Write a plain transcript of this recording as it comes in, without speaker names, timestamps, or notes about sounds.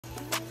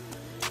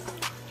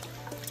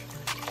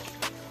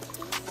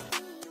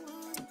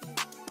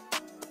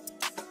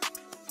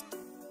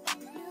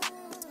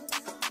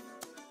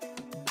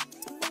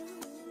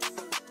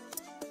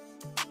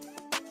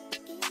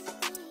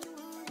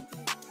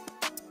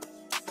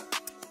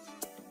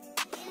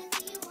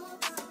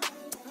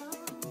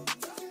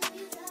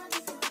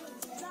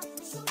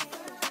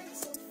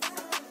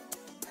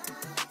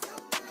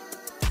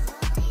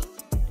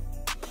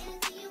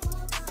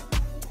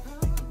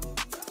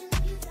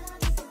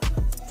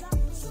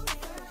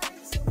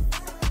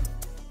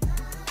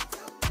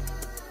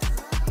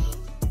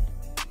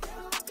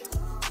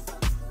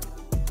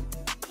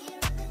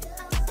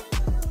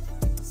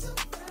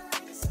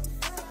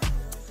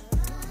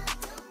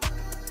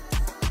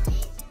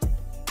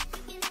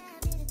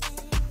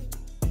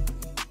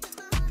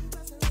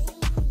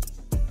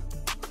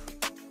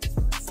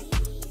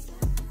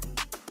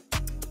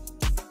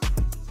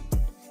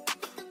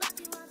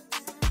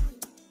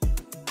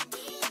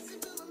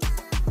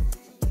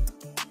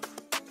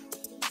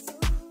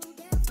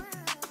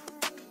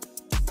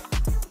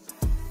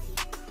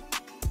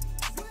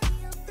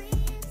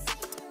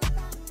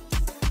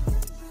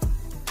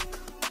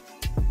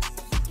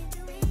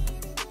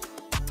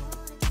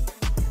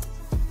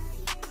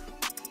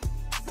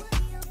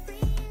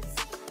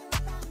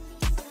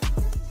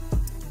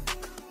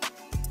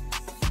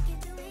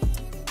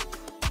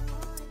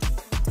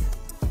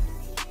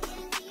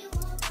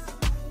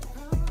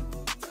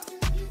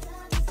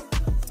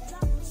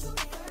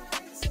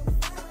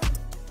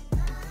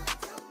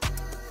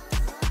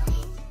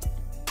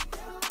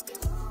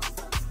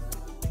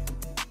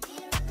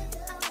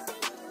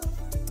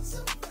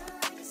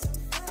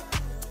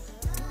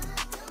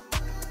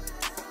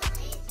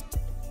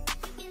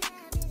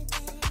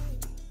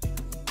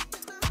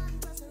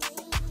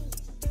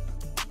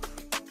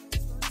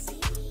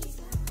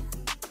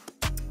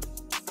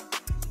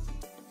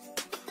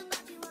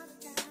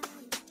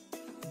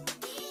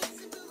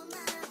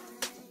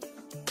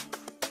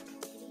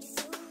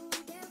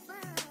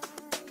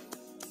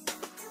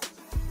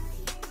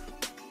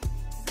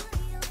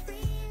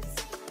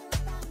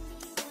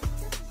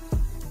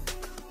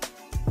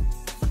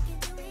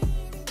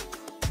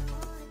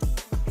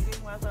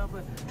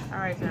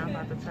So I'm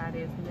about to try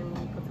this new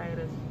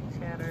potato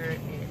cheddar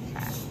and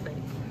chive steak.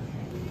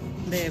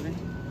 Devin.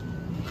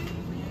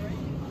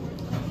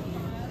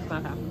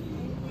 Okay.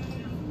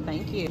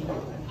 Thank you.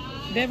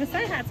 Devin,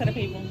 say hi to the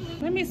people.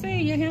 Let me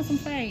see your handsome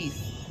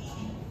face.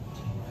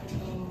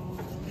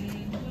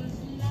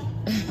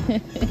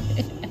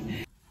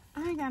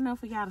 I ain't got enough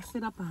for y'all to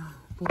sit up on.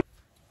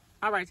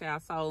 All right, y'all.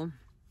 So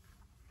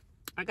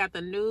I got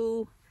the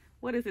new,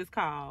 what is this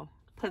called?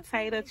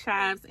 Potato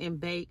chives and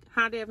bake.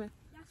 Huh, Devin?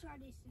 That's why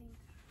they stink.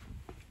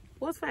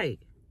 What's fake?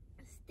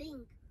 A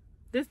stink.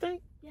 This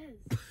stink? Yes.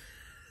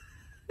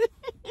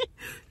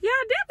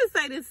 Yeah, Devin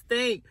say this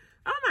stink.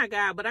 Oh my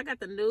God. But I got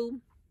the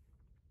new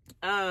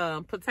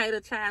potato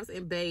chives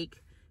and bake.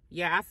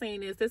 Yeah, I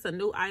seen this. This is a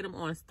new item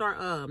on the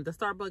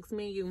Starbucks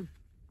menu.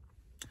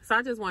 So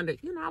I just wanted,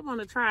 I want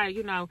to try,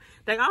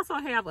 They also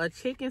have a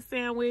chicken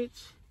sandwich.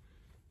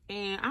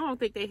 And I don't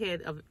think they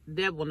had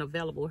that one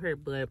available here,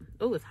 but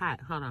oh, it's hot.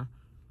 Hold on.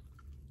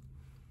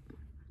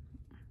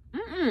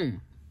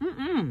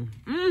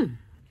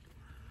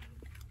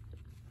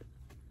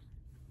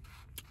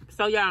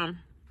 So y'all,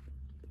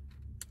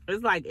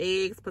 it's like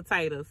eggs,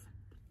 potatoes,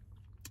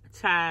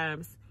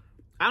 chives.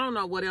 I don't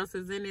know what else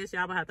is in this.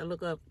 Y'all will have to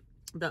look up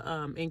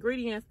the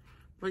ingredients.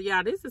 But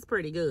yeah, this is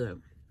pretty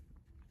good.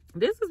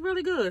 This is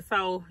really good.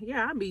 So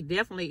yeah, I'll be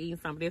definitely eating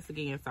some of this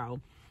again. So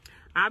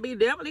I'll be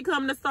definitely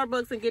coming to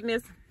Starbucks and getting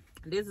this.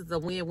 This is a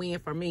win-win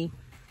for me.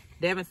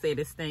 Devin said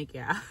it stink,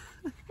 y'all.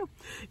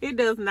 It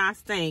does not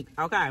stink.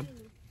 Okay.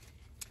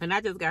 And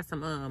I just got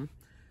some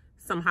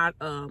hot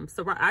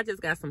I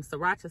just got some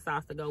sriracha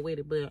sauce to go with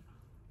it, but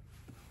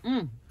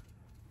And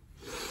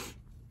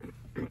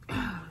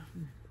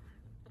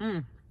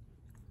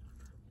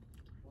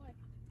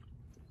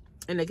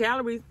the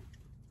calories,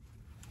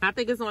 I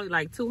think it's only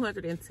like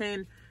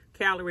 210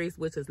 calories,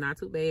 which is not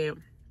too bad.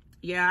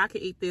 Yeah, I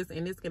can eat this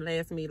and this can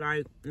last me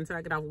like until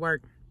I get off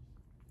work.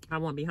 I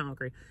won't be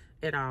hungry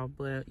at all.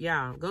 But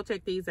yeah, go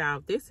check these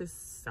out. This is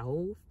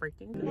so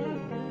freaking good.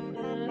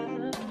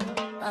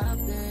 I've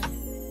been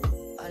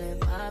all in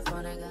my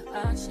phone, I got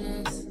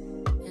options.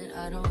 And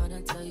I don't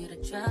wanna tell you to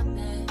drop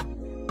it,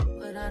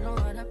 but I don't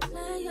wanna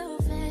play your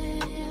fair.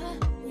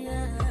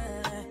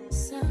 Yeah,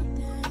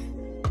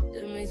 something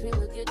that makes me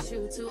look at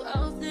you too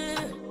often.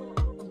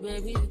 Oh,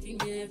 baby, you can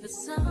give it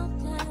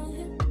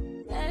something.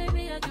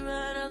 Baby, I can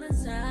run on the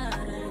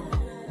side.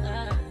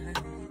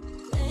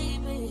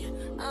 Baby,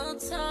 I'm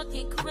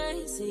talking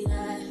crazy.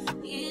 I